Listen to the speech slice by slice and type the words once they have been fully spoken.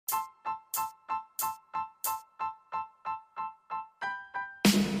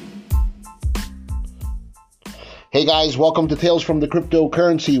Hey guys, welcome to Tales from the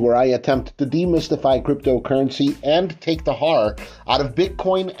Cryptocurrency, where I attempt to demystify cryptocurrency and take the horror out of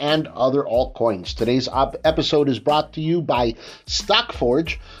Bitcoin and other altcoins. Today's episode is brought to you by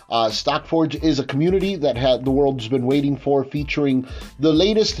StockForge. StockForge is a community that the world's been waiting for, featuring the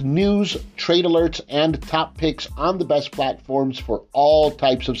latest news, trade alerts, and top picks on the best platforms for all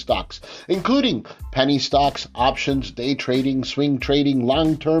types of stocks, including penny stocks, options, day trading, swing trading,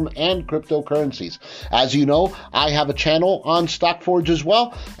 long-term, and cryptocurrencies. As you know, I have a channel on StockForge as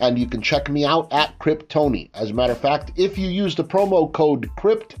well, and you can check me out at Cryptony. As a matter of fact, if you use the promo code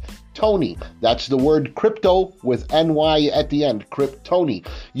Cryptony, that's the word crypto with NY at the end, Cryptony,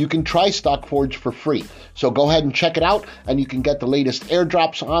 you can try StockForge for free. So go ahead and check it out, and you can get the latest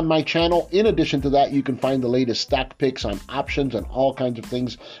airdrops on my channel. In addition to that, you can find the latest stock picks on options and all kinds of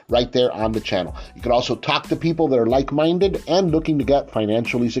things right there on the channel. You can also talk to people that are like-minded and looking to get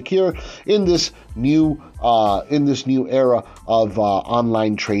financially secure in this new era of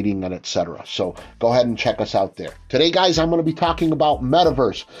online trading and etc. So go ahead and check us out there. Today, guys, I'm going to be talking about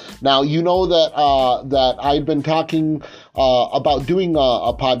Metaverse. Now, you know that I've been talking about doing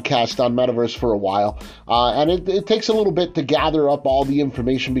a podcast on Metaverse for a while, and it takes a little bit to gather up all the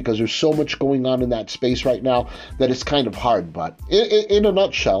information because there's so much going on in that space right now that it's kind of hard. But in a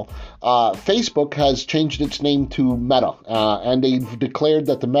nutshell, Facebook has changed its name to Meta, and they've declared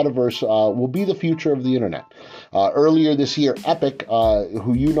that the Metaverse will be the future of the internet. Earlier this year, Epic,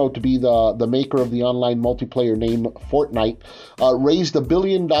 who you know to be the maker of the online multiplayer name Fortnite, raised $1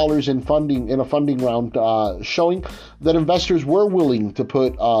 billion in a funding round, showing that investors were willing to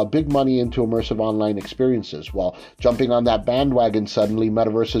put big money into immersive online experiences. Well, jumping on that bandwagon, suddenly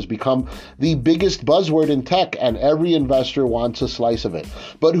Metaverse has become the biggest buzzword in tech, and every investor wants a slice of it.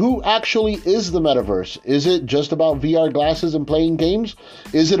 But who actually is the Metaverse? Is it just about VR glasses and playing games?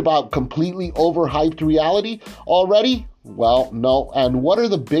 Is it about completely overhyped reality already? Well, no. And what are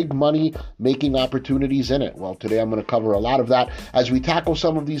the big money making opportunities in it? Well, today I'm going to cover a lot of that as we tackle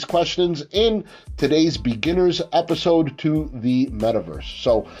some of these questions in today's beginner's episode to the Metaverse.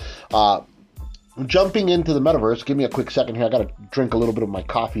 So, jumping into the Metaverse, give me a quick second here. I got to drink a little bit of my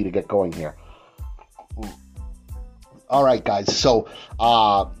coffee to get going here. All right, guys. So,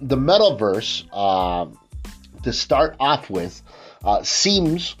 the Metaverse, to start off with,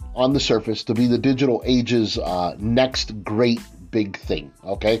 seems on the surface to be the digital age's next great big thing.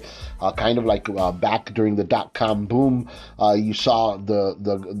 Okay, kind of like back during the dot-com boom, you saw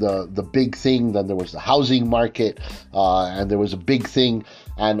the big thing. Then there was the housing market, and there was a big thing.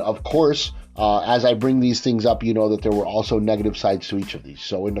 And of course, as I bring these things up, you know that there were also negative sides to each of these.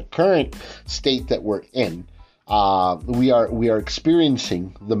 So in the current state that we're in, we are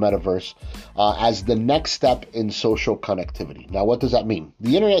experiencing the Metaverse as the next step in social connectivity. Now, what does that mean?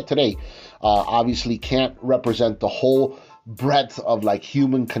 The internet today obviously can't represent the whole breadth of like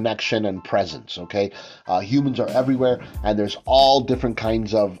human connection and presence. Okay, humans are everywhere, and there's all different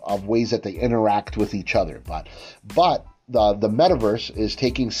kinds of ways that they interact with each other. But the Metaverse is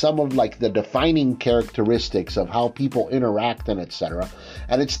taking some of like the defining characteristics of how people interact and etc.,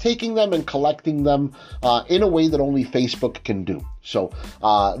 and it's taking them and collecting them in a way that only Facebook can do. So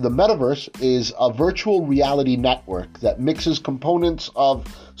the Metaverse is a virtual reality network that mixes components of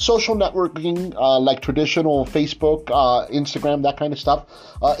social networking like traditional Facebook, Instagram, that kind of stuff.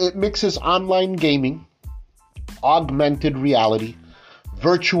 It mixes online gaming, augmented reality,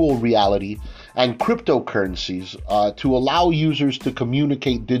 virtual reality, and cryptocurrencies to allow users to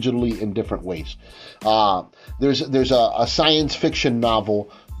communicate digitally in different ways. There's a science fiction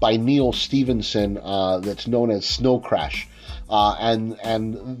novel by Neal Stephenson that's known as Snow Crash. And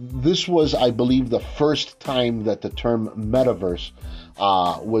this was, I believe, the first time that the term metaverse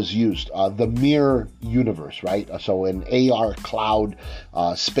was used. The mirror universe, right? So an AR cloud,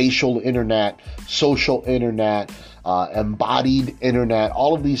 spatial internet, social internet, embodied internet,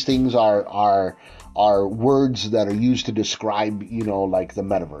 all of these things are words that are used to describe, you know, like the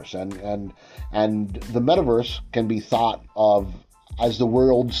metaverse. And the metaverse can be thought of as the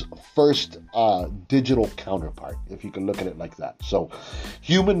world's first digital counterpart, if you can look at it like that. So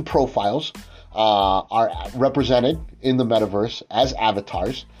human profiles are represented in the metaverse as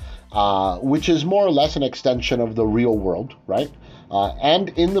avatars, which is more or less an extension of the real world, right? And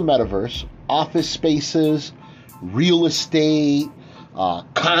in the metaverse, office spaces, real estate,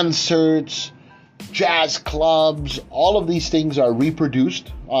 concerts, jazz clubs, all of these things are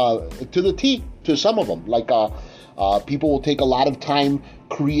reproduced to the T, to some of them. Like people will take a lot of time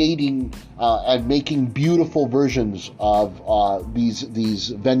creating and making beautiful versions of these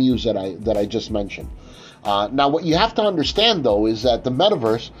venues that I just mentioned. Now, what you have to understand, though, is that the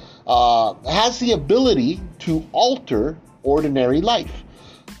metaverse has the ability to alter ordinary life.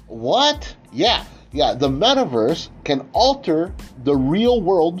 What? Yeah. The metaverse can alter the real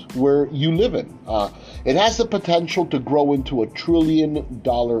world where you live in. It has the potential to grow into $1 trillion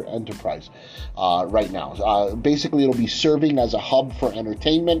enterprise right now. Basically, it'll be serving as a hub for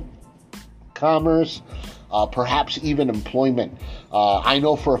entertainment, commerce, perhaps even employment. I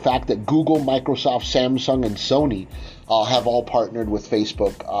know for a fact that Google, Microsoft, Samsung, and Sony have all partnered with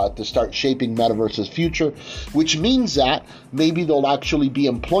Facebook to start shaping Metaverse's future, which means that maybe there'll actually be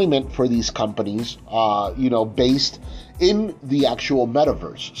employment for these companies, based in the actual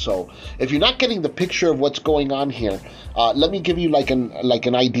Metaverse. So if you're not getting the picture of what's going on here, let me give you like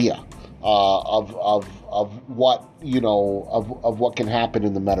an idea of what of what can happen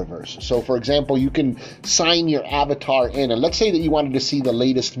in the Metaverse. So for example, you can sign your avatar in, and let's say that you wanted to see the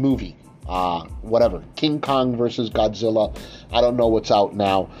latest movie, King Kong versus Godzilla. I don't know what's out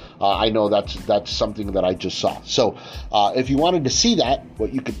now. I know that's something that I just saw. So if you wanted to see that,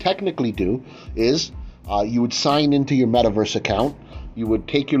 what you could technically do is you would sign into your Metaverse account. You would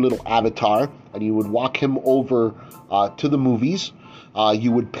take your little avatar and you would walk him over to the movies.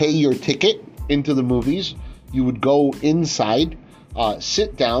 You would pay your ticket into the movies. You would go inside,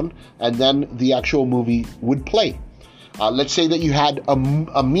 sit down, and then the actual movie would play. Let's say that you had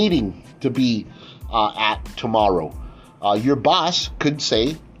a meeting to be at tomorrow. Your boss could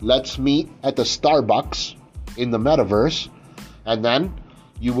say, let's meet at the Starbucks in the Metaverse, and then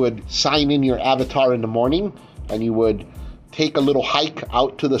you would sign in your avatar in the morning, and you would take a little hike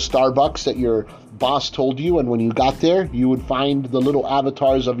out to the Starbucks that your boss told you, and when you got there, you would find the little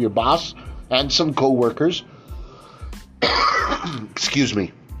avatars of your boss and some co-workers. Excuse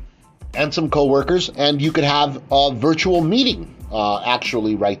me. And some co-workers, and you could have a virtual meeting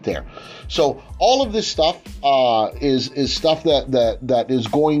actually right there. So all of this stuff is stuff that is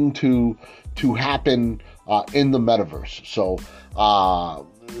going to happen in the Metaverse. So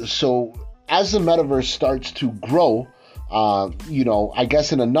as the Metaverse starts to grow, I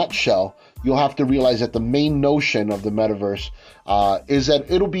guess in a nutshell, you'll have to realize that the main notion of the Metaverse is that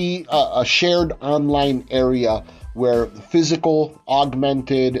it'll be a shared online area where physical,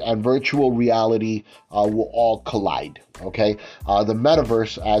 augmented, and virtual reality will all collide, okay? The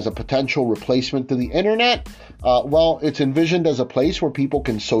Metaverse as a potential replacement to the internet, it's envisioned as a place where people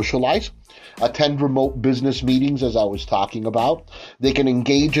can socialize, attend remote business meetings, as I was talking about. They can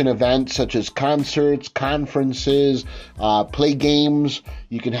engage in events such as concerts, conferences, play games.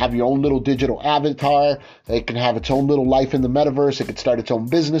 You can have your own little digital avatar. It can have its own little life in the Metaverse. It can start its own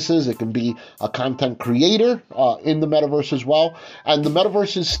businesses. It can be a content creator in the Metaverse as well. And the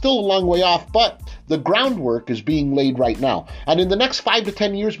Metaverse is still a long way off, but the groundwork is being laid right now. And in the next 5 to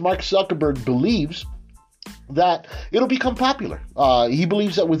 10 years, Mark Zuckerberg believes that it'll become popular. He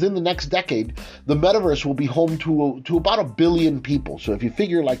believes that within the next decade, the Metaverse will be home to about 1 billion people. So if you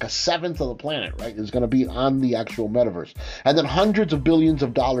figure like 1/7 of the planet, right, is going to be on the actual Metaverse, and then hundreds of billions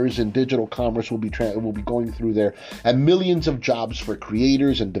of dollars in digital commerce will be going through there, and millions of jobs for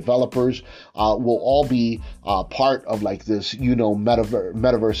creators and developers will all be part of like this,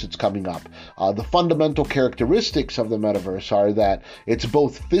 Metaverse that's coming up. The fundamental characteristics of the Metaverse are that it's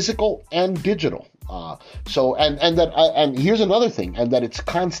both physical and digital. And here's another thing, and that it's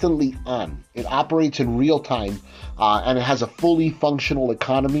constantly on. It operates in real time, and it has a fully functional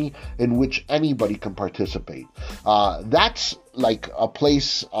economy in which anybody can participate. That's like a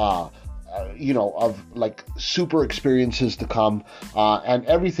place, of like super experiences to come, and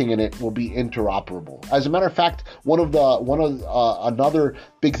everything in it will be interoperable. As a matter of fact, another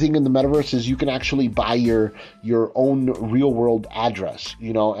big thing in the Metaverse is you can actually buy your own real world address,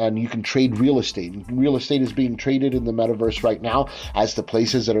 and you can trade real estate. Real estate is being traded in the Metaverse right now as the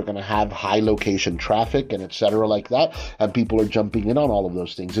places that are going to have high location traffic and etc. like that, and people are jumping in on all of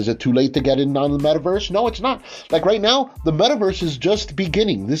those things. Is it too late to get in on the Metaverse? No, it's not. Like right now, the Metaverse is just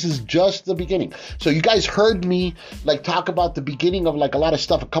beginning. This is just the beginning. So you guys heard me like talk about the beginning of like a lot of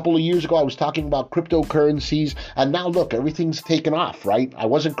stuff. A couple of years ago, I was talking about cryptocurrencies, and now look, everything's taken off, right? I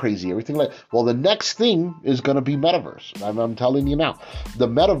wasn't crazy. The next thing is going to be Metaverse. I'm telling you now, the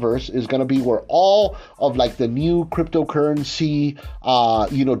Metaverse is going to be where all of like the new cryptocurrency,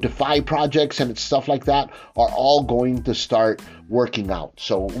 DeFi projects and stuff like that are all going to start working out.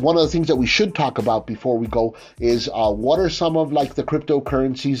 So one of the things that we should talk about before we go is what are some of like the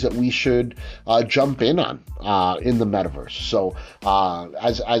cryptocurrencies that we should jump in on in the Metaverse. So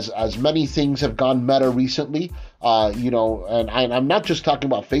as many things have gone meta recently, and I'm not just talking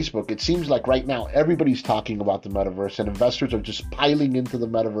about Facebook. It seems like right now everybody's talking about the metaverse, and investors are just piling into the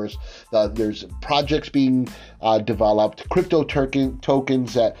metaverse. There's projects being developed, crypto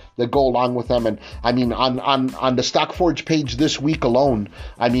tokens that go along with them. And I mean, on the StockForge page this week alone,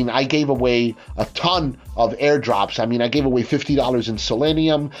 I mean, I gave away a ton of airdrops. I mean, I gave away $50 in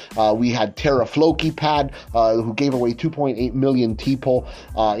Selenium. We had Terra Floki Pad, who gave away 2.8 million TPL,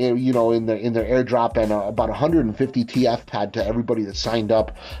 in their airdrop, and about 150 TF Pad to everybody that signed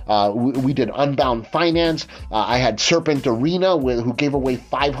up. We did Unbound Finance. I had Serpent Arena, who gave away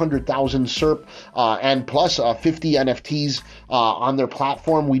 500,000 SERP, and plus 50 NFTs on their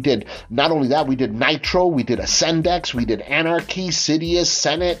platform. We did, not only that, we did Nitro, we did Ascendex, we did Anarchy, Sidious,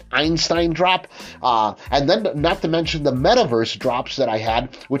 Senate, Einstein drop, and then not to mention the Metaverse drops that I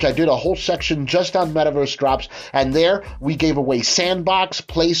had, which I did a whole section just on Metaverse drops, and there we gave away Sandbox,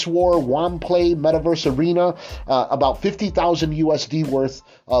 Place War, Womplay, Metaverse Arena, about 50,000 USD worth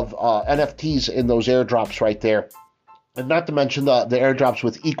of NFTs in those airdrops right there. And not to mention the airdrops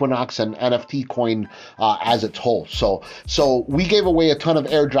with Equinox and NFT Coin as its whole. So we gave away a ton of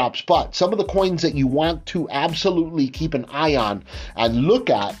airdrops, but some of the coins that you want to absolutely keep an eye on and look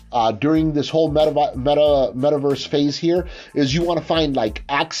at during this whole metaverse phase here is you want to find like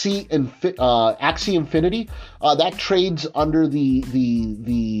Axie Infinity. That trades under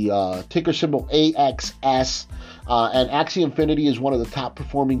the ticker symbol AXS. And Axie Infinity is one of the top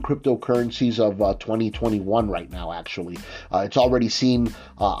performing cryptocurrencies of 2021 right now, actually. It's already seen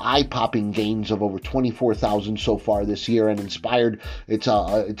eye-popping gains of over 24,000 so far this year, and it's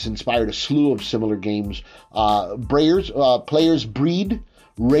inspired a slew of similar games. Players breed,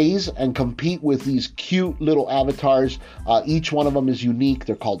 raise, and compete with these cute little avatars. Each one of them is unique.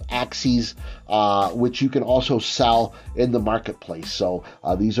 They're called Axies, which you can also sell in the marketplace. So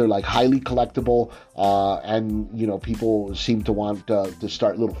these are like highly collectible, and people seem to want to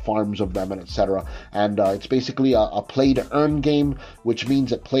start little farms of them, and etc. And it's basically a play to earn game, which means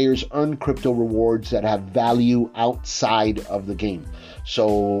that players earn crypto rewards that have value outside of the game.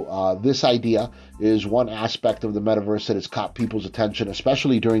 So this idea is one aspect of the metaverse that has caught people's attention,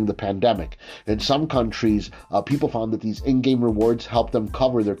 especially during the pandemic. In some countries, people found that these in-game rewards help them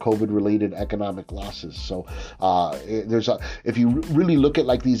cover their COVID-related economic losses. So if you really look at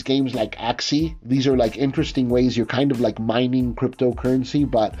like these games like Axie, these are like interesting ways you're kind of like mining cryptocurrency,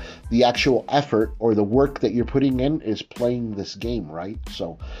 but the actual effort or the work that you're putting in is playing this game, right?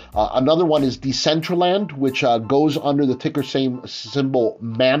 So another one is Decentraland, which goes under the ticker symbol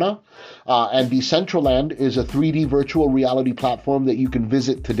MANA, and Decentraland is a 3D virtual reality platform that you can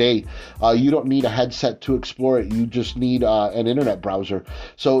visit today. You don't need a headset to explore it. You just need an internet browser.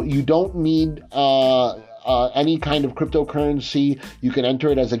 So you don't need any kind of cryptocurrency. You can enter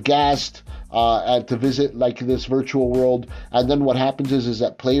it as a guest to visit like this virtual world, and then what happens is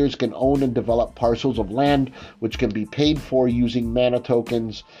that players can own and develop parcels of land which can be paid for using mana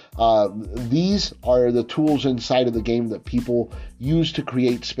tokens. These are the tools inside of the game that people use to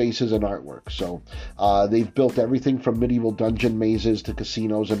create spaces and artwork. So they've built everything from medieval dungeon mazes to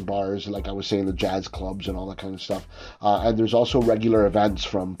casinos and bars, like I was saying, the jazz clubs and all that kind of stuff. And there's also regular events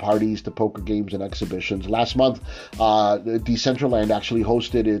from parties to poker games and exhibitions. Last month, Decentraland actually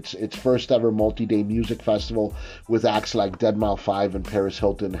hosted its first ever multi-day music festival with acts like Deadmau5 and Paris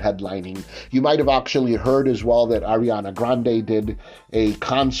Hilton headlining. You might have actually heard as well that Ariana Grande did a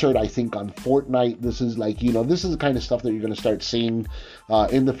concert, I think, on Fortnite. This is like, this is the kind of stuff that you're going to start seeing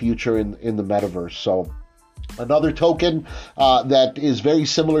in the future in the metaverse. So another token that is very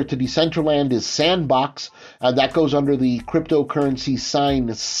similar to Decentraland is Sandbox, and that goes under the cryptocurrency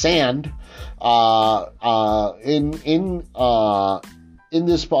sign SAND. In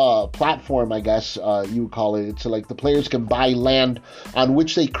this platform, I guess you would call it, it's like the players can buy land on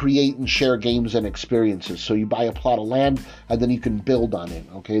which they create and share games and experiences. So you buy a plot of land and then you can build on it.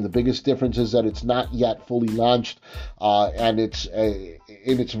 Okay, the biggest difference is that it's not yet fully launched, and it's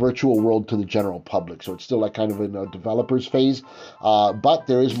in its virtual world to the general public. So it's still like kind of in a developer's phase, but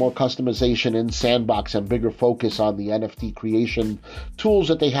there is more customization in Sandbox and bigger focus on the NFT creation tools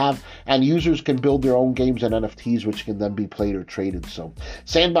that they have, and users can build their own games and NFTs which can then be played or traded. So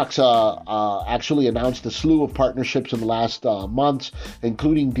Sandbox actually announced a slew of partnerships in the last months,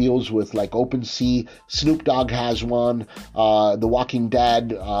 including deals with like OpenSea. Snoop Dogg has one, The Walking Dead.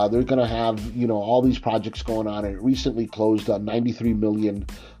 They're going to have all these projects going on. It recently closed a $93 million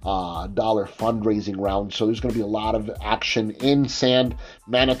dollar fundraising round. So there's going to be a lot of action in Sand.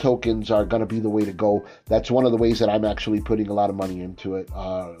 Mana tokens are going to be the way to go. That's one of the ways that I'm actually putting a lot of money into it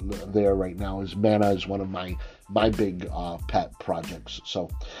there right now. Is Mana is one of my big pet projects. So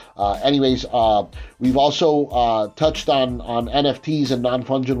anyways, we've also touched on NFTs and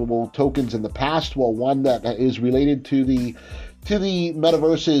non-fungible tokens in the past. Well, one that is related to the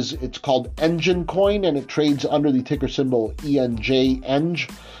metaverse is, it's called Engine Coin, and it trades under the ticker symbol ENJ.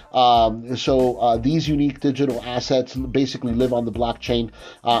 So these unique digital assets basically live on the blockchain,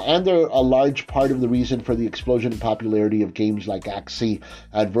 and they're a large part of the reason for the explosion in popularity of games like Axie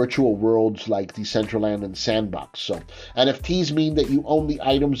and virtual worlds like Decentraland and Sandbox. So NFTs mean that you own the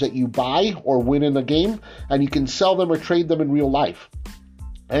items that you buy or win in a game, and you can sell them or trade them in real life.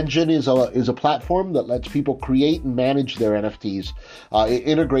 Engine is a platform that lets people create and manage their NFTs. It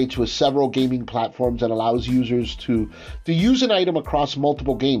integrates with several gaming platforms and allows users to use an item across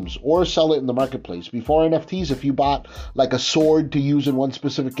multiple games or sell it in the marketplace. Before NFTs, if you bought like a sword to use in one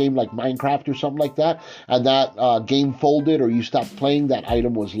specific game like Minecraft or something like that, and that game folded or you stopped playing, that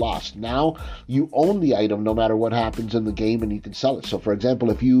item was lost. Now you own the item no matter what happens in the game, and you can sell it. So for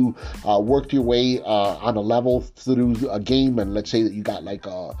example, if you worked your way on a level through a game, and let's say that you got like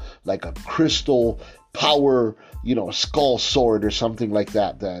a crystal power, skull sword or something like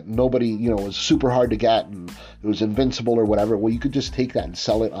that nobody, was super hard to get and it was invincible or whatever, well, you could just take that and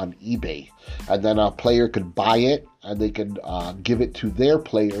sell it on eBay, and then a player could buy it and they could give it to their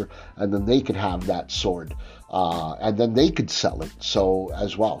player, and then they could have that sword. And then they could sell it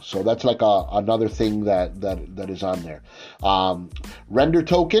as well. So that's like another thing that is on there. Render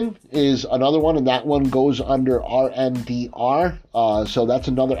token is another one, and that one goes under RNDR. So that's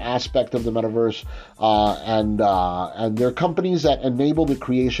another aspect of the metaverse. And there are companies that enable the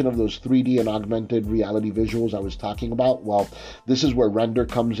creation of those 3D and augmented reality visuals I was talking about. Well, this is where Render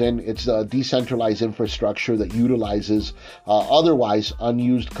comes in. It's a decentralized infrastructure that utilizes otherwise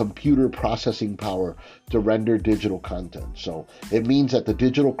unused computer processing power to render digital content. So it means that the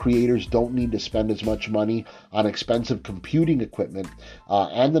digital creators don't need to spend as much money on expensive computing equipment,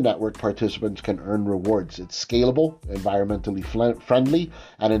 and the network participants can earn rewards. It's scalable, environmentally friendly,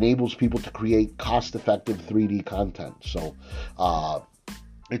 and enables people to create cost-effective 3D content. So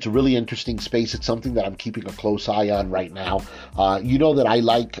it's a really interesting space. It's something that I'm keeping a close eye on right now. You know that I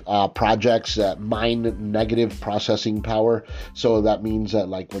like projects that mine negative processing power. So that means that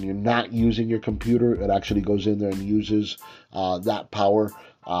like when you're not using your computer, it actually goes in there and uses that power.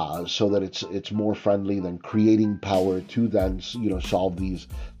 So that it's more friendly than creating power to then solve these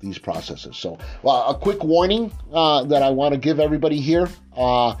processes. So a quick warning that I want to give everybody here.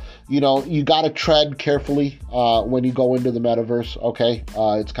 You got to tread carefully when you go into the metaverse. Okay,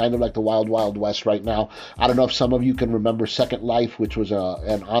 it's kind of like the wild west right now. I don't know if some of you can remember Second Life, which was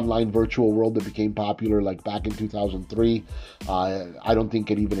an online virtual world that became popular like back in 2003. I don't think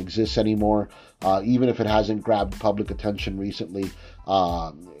it even exists anymore. Even if it hasn't grabbed public attention recently,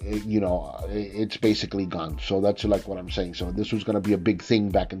 it's basically gone. So that's like what I'm saying. So this was going to be a big thing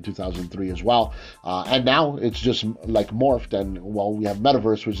back in 2003 as well, and now it's just like morphed. And we have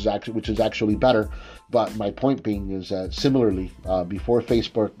metaverse, which is actually better. But my point being is that similarly, before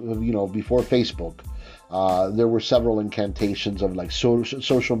Facebook, there were several incantations of like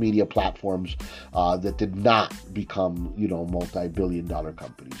social media platforms that did not become, multi-billion-dollar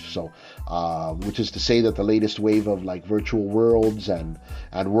companies. So, which is to say that the latest wave of like virtual worlds and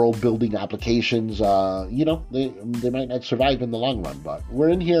world-building applications, they might not survive in the long run. But we're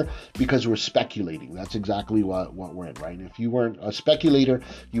in here because we're speculating. That's exactly what we're in, right? If you weren't a speculator,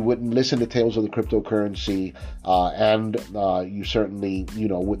 you wouldn't listen to Tales of the Cryptocurrency, and you certainly,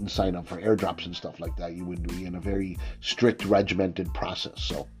 wouldn't sign up for airdrops and stuff like that. You would be in a very strict, regimented process.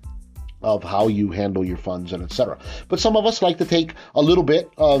 So of how you handle your funds and etc. But some of us like to take a little bit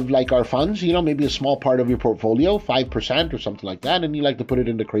of like our funds, maybe a small part of your portfolio, 5% or something like that, and you like to put it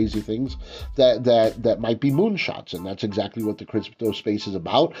into crazy things that might be moonshots. And that's exactly what the crypto space is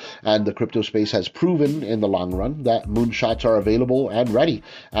about. And the crypto space has proven in the long run that moonshots are available and ready.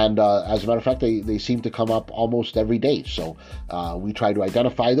 And as a matter of fact, they seem to come up almost every day. So we try to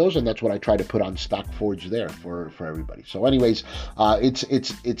identify those, and that's what I try to put on StockForge there for everybody. So anyways,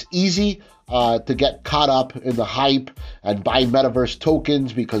 it's easy to get caught up in the hype and buy metaverse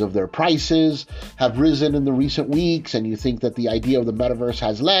tokens because of their prices have risen in the recent weeks, and you think that the idea of the metaverse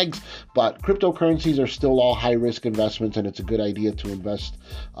has legs, but cryptocurrencies are still all high-risk investments, and it's a good idea to invest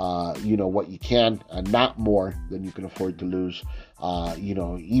what you can and not more than you can afford to lose.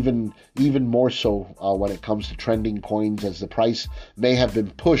 Even more so when it comes to trending coins, as the price may have been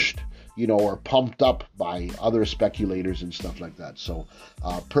pushed or pumped up by other speculators and stuff like that. So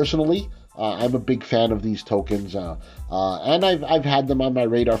personally, I'm a big fan of these tokens, and I've had them on my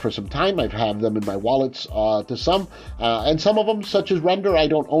radar for some time. I've had them in my wallets to some, and some of them, such as Render, I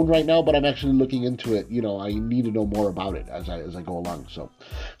don't own right now, but I'm actually looking into it. I need to know more about it as I go along.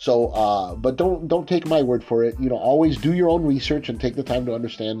 But don't take my word for it. Always do your own research and take the time to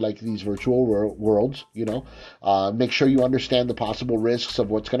understand like these virtual worlds. Make sure you understand the possible risks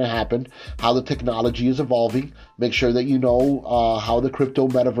of what's going to happen, how the technology is evolving. Make sure that you know how the crypto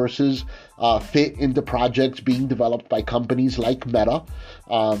metaverses fit into projects being developed by companies like Meta.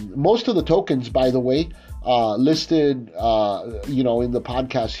 Most of the tokens, by the way, listed, in the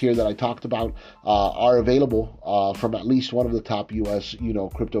podcast here that I talked about, are available from at least one of the top U.S.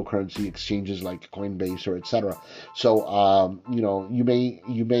 cryptocurrency exchanges like Coinbase or etc. So you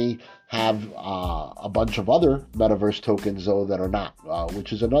may have a bunch of other metaverse tokens though that are not,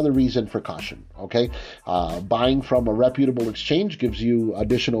 which is another reason for caution. Okay, buying from a reputable exchange gives you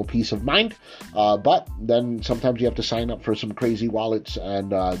additional peace of mind, but then sometimes you have to sign up for some crazy wallets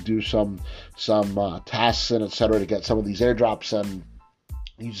and do some tasks and etc. to get some of these airdrops, and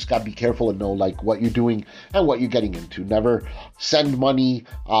you just got to be careful and know like what you're doing and what you're getting into. Never send money,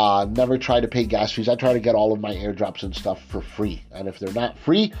 never try to pay gas fees. I try to get all of my airdrops and stuff for free, and if they're not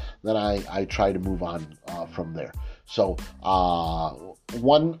free, then I try to move on from there. So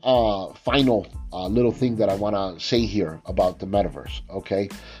one final little thing that I want to say here about the metaverse, okay?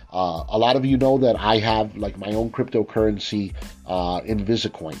 A lot of you know that I have like my own cryptocurrency,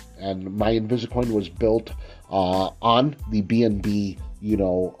 Invisicoin, and my Invisicoin was built on the BNB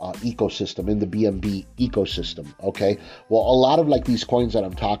ecosystem, in the BNB ecosystem. Okay, well, a lot of like these coins that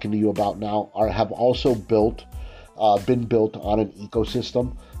I'm talking to you about now have also been built on an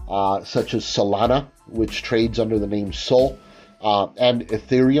ecosystem, such as Solana, which trades under the name Sol, and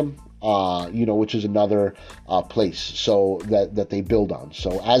Ethereum, which is another place so that they build on.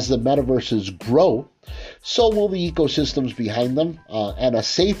 So as the metaverses grow, so will the ecosystems behind them, and a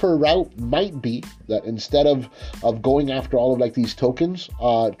safer route might be that instead of going after all of like these tokens,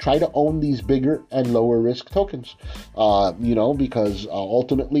 try to own these bigger and lower risk tokens, because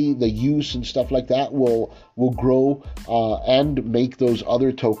ultimately the use and stuff like that will grow and make those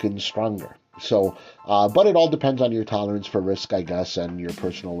other tokens stronger. So, but it all depends on your tolerance for risk, I guess, and your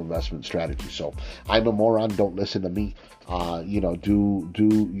personal investment strategy. So I'm a moron. Don't listen to me.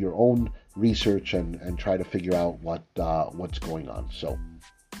 Do your own research and try to figure out what's going on. So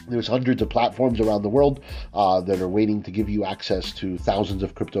there's hundreds of platforms around the world that are waiting to give you access to thousands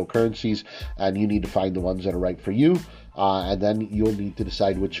of cryptocurrencies, and you need to find the ones that are right for you. And then you'll need to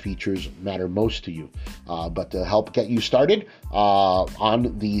decide which features matter most to you. But to help get you started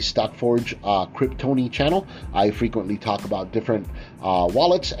on the StockForge Cryptony channel, I frequently talk about different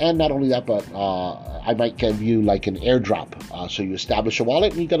wallets, and not only that, but I might give you like an airdrop. So you establish a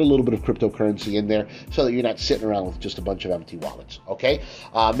wallet and you get a little bit of cryptocurrency in there so that you're not sitting around with just a bunch of empty wallets. Okay,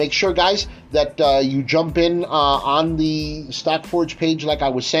 make sure, guys, that you jump in on the StockForge page like I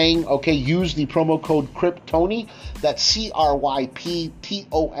was saying. Okay, use the promo code Cryptony. That's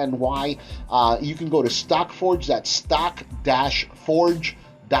CRYPTONY. You can go to StockForge, that's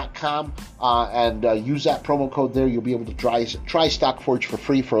stock-forge.com, and use that promo code there. You'll be able to try StockForge for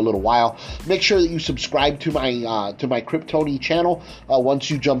free for a little while. Make sure that you subscribe to my Cryptony channel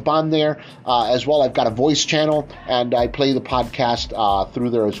once you jump on there. As well, I've got a voice channel, and I play the podcast through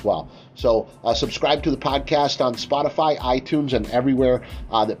there as well. So subscribe to the podcast on Spotify, iTunes, and everywhere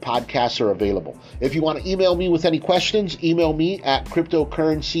that podcasts are available. If you want to email me with any questions, email me at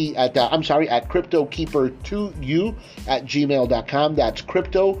cryptocurrency@cryptokeeper2u@gmail.com. That's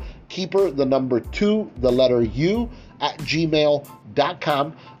cryptokeeper, the number 2, the letter U, at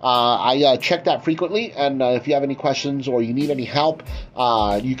gmail.com. I check that frequently, and if you have any questions or you need any help,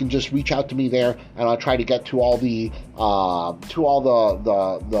 you can just reach out to me there, and I'll try to get to all the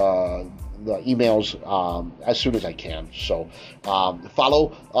emails as soon as I can. So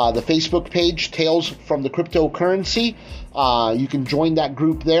follow the Facebook page, Tales from the Cryptocurrency. You can join that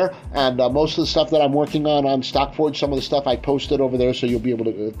group there, and most of the stuff that I'm working on StockForge, some of the stuff I posted over there, so you'll be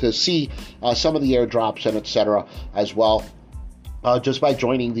able to see some of the airdrops and etc. as well, just by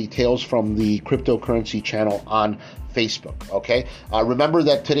joining the Tales from the Cryptocurrency channel on Facebook. Okay, remember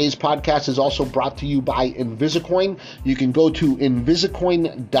that today's podcast is also brought to you by Invisicoin. You can go to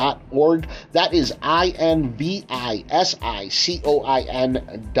invisicoin.org. That is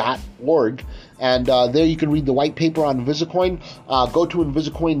INVISICOIN.org. And there you can read the white paper on Invisicoin. Go to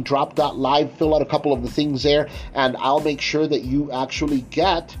invisicoindrop.live, fill out a couple of the things there, and I'll make sure that you actually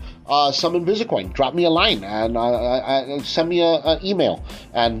get some Invisicoin. Drop me a line and send me an email.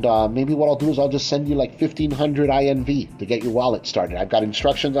 And maybe what I'll do is I'll just send you like 1,500 INV to get your wallet started. I've got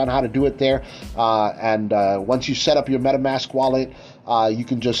instructions on how to do it there. And once you set up your MetaMask wallet, you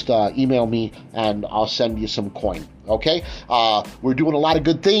can just email me and I'll send you some coin. Okay, we're doing a lot of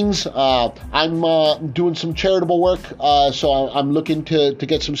good things. I'm doing some charitable work, so I'm looking to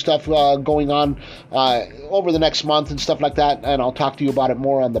get some stuff going on over the next month and stuff like that, and I'll talk to you about it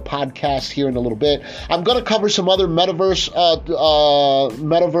more on the podcast here in a little bit. I'm going to cover some other metaverse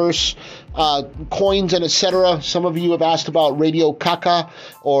coins and etc. Some of you have asked about Radio Kaka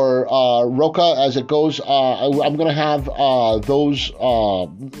or Roka as it goes. I'm going to have those a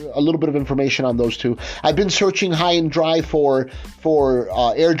little bit of information on those two. I've been searching high and dry for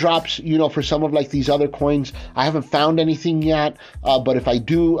airdrops, for some of like these other coins. I haven't found anything yet, but if I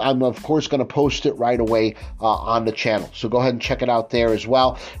do, I'm of course going to post it right away on the channel. So go ahead and check it out there as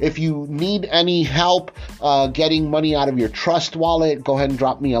well. If you need any help getting money out of your Trust wallet, go ahead and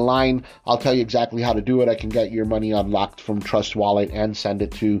drop me a line. I'll tell you exactly how to do it. I can get your money unlocked from Trust Wallet and send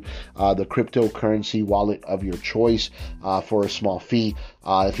it to the cryptocurrency wallet of your choice for a small fee.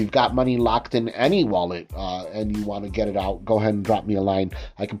 If you've got money locked in any wallet and you want to get it out, go ahead and drop me a line.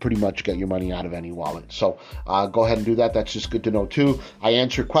 I can pretty much get your money out of any wallet. So go ahead and do that. That's just good to know too. I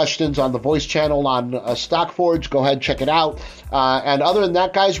answer questions on the voice channel on StockForge. Go ahead, check it out. And other than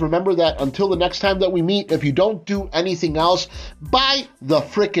that, guys, remember that until the next time that we meet, if you don't do anything else, buy the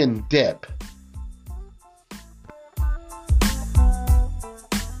frickin' dip.